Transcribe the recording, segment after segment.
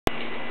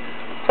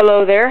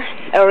Hello there,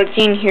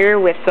 Elricine here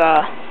with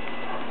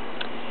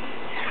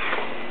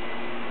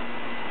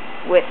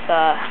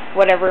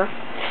whatever.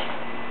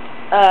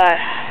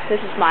 This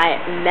is my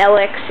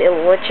Melix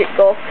electric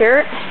golf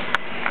cart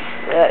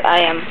that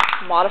I am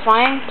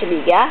modifying to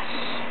be gas.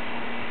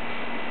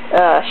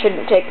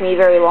 Shouldn't take me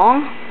very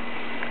long.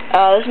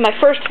 This is my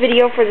first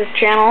video for this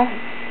channel,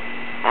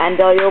 and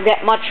you'll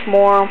get much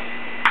more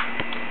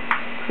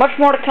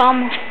to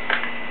come.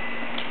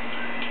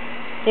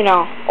 You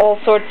know, all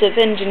sorts of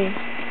engine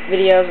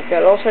videos. I've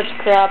got all sorts of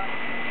crap.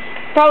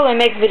 Probably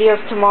make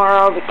videos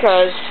tomorrow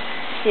because,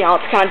 you know,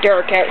 it's kind of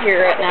dark out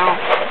here right now,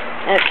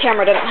 and the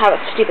camera doesn't have a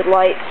stupid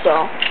light,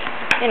 so,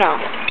 you know.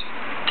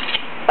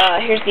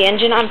 Here's the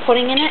engine I'm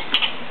putting in it.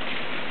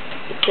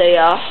 It's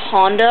a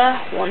Honda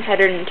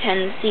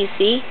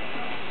 110cc.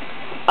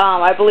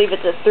 I believe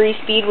it's a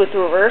 3-speed with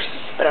reverse,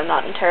 but I'm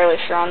not entirely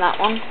sure on that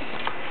one.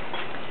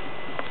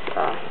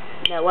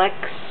 Melix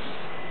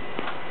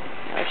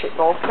electric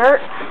golf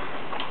cart.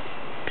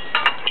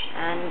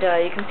 And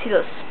you can see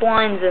those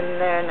splines in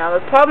there. Now the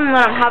problem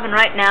that I'm having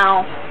right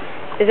now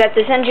is that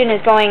this engine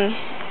is going,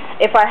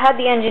 if I had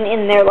the engine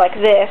in there like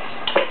this,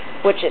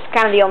 which is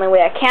kind of the only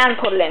way I can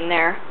put it in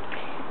there,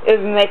 it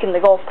would be making the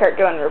golf cart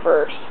go in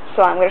reverse.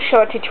 So I'm going to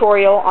show a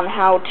tutorial on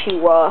how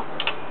to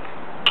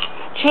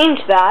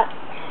change that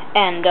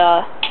and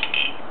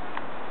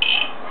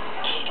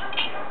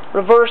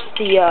reverse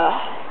the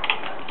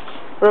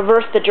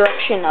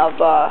direction of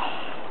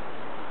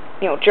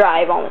you know,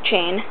 drive on the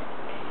chain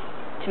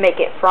to make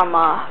it from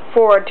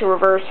forward to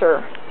reverse,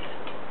 or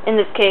in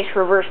this case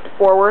reverse to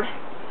forward.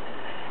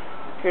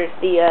 Here's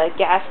the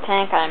gas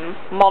tank I'm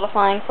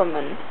modifying from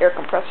an air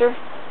compressor.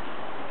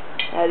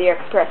 The air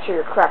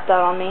compressor crapped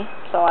out on me,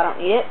 so I don't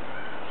need it.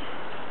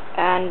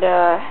 And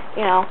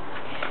you know,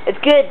 it's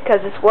good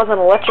because this was an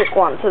electric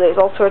one, so there's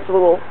all sorts of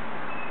little,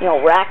 you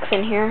know, racks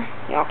in here.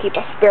 You know, keep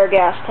a spare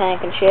gas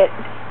tank and shit.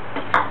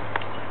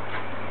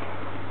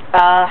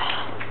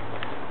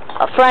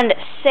 A friend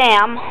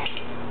Sam,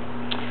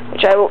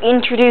 which I will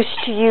introduce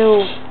to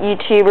you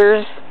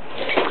YouTubers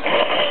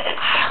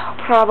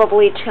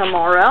probably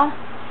tomorrow.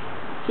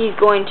 He's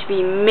going to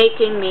be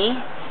making me,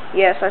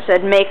 yes, I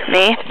said make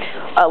me,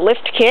 a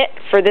lift kit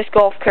for this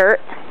golf cart,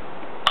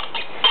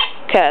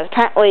 because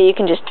apparently you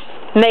can just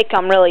make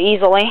them really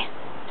easily.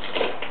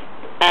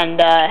 And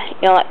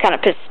you know, that kind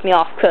of pisses me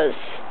off because,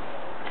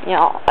 you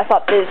know, I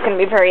thought this was going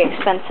to be very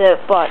expensive,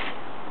 but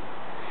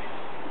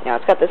you know,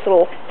 it's got this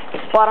little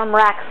bottom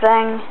rack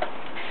thing.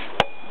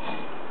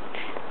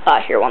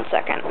 Here, 1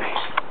 second.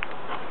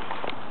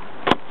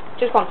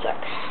 Just 1 sec.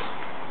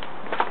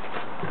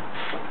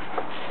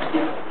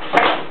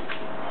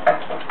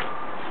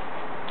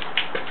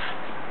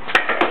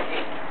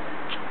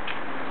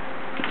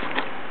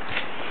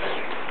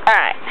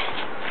 Alright.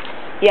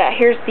 Yeah,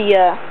 here's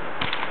the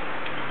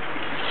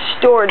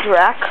storage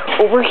rack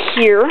over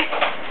here.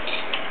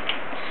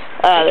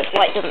 This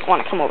light doesn't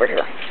want to come over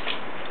here.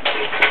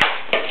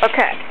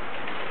 Okay.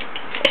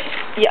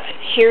 Yeah,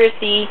 here's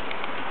the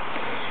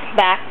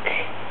back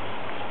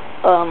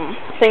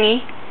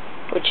thingy,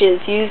 which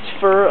is used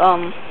for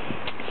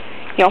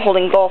you know,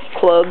 holding golf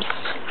clubs.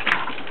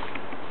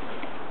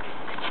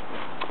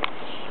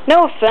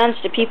 No offense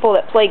to people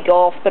that play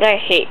golf, but I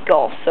hate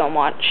golf so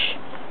much.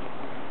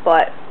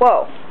 But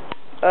whoa,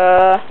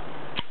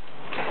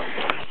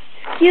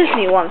 excuse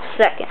me 1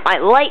 second. My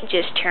light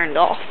just turned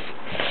off.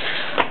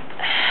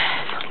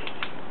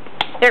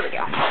 There we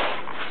go.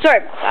 Sorry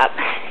about that.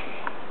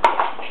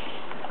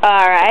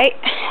 Alright,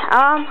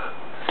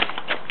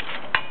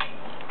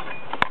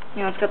 you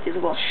know, it's got these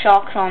little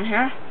shocks on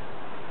here.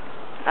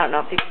 I don't know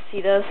if you can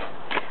see those,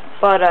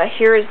 but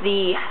here is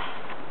the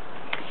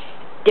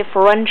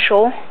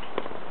differential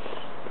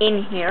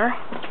in here.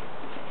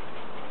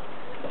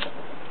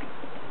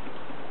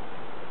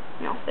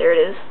 No, there it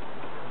is.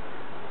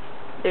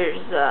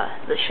 There's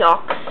the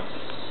shocks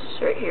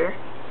right here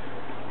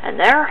and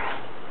there.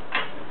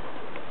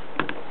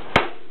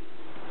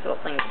 This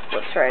little thing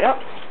flips right up.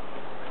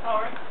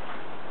 Alright.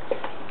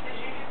 Did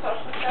you do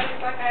social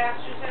studies like I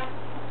asked you to?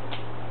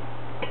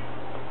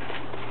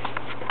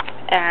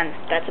 And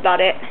that's about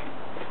it.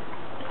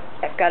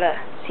 I've got a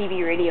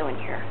CB radio in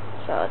here,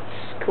 so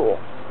it's cool.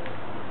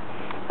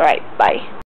 Alright, bye.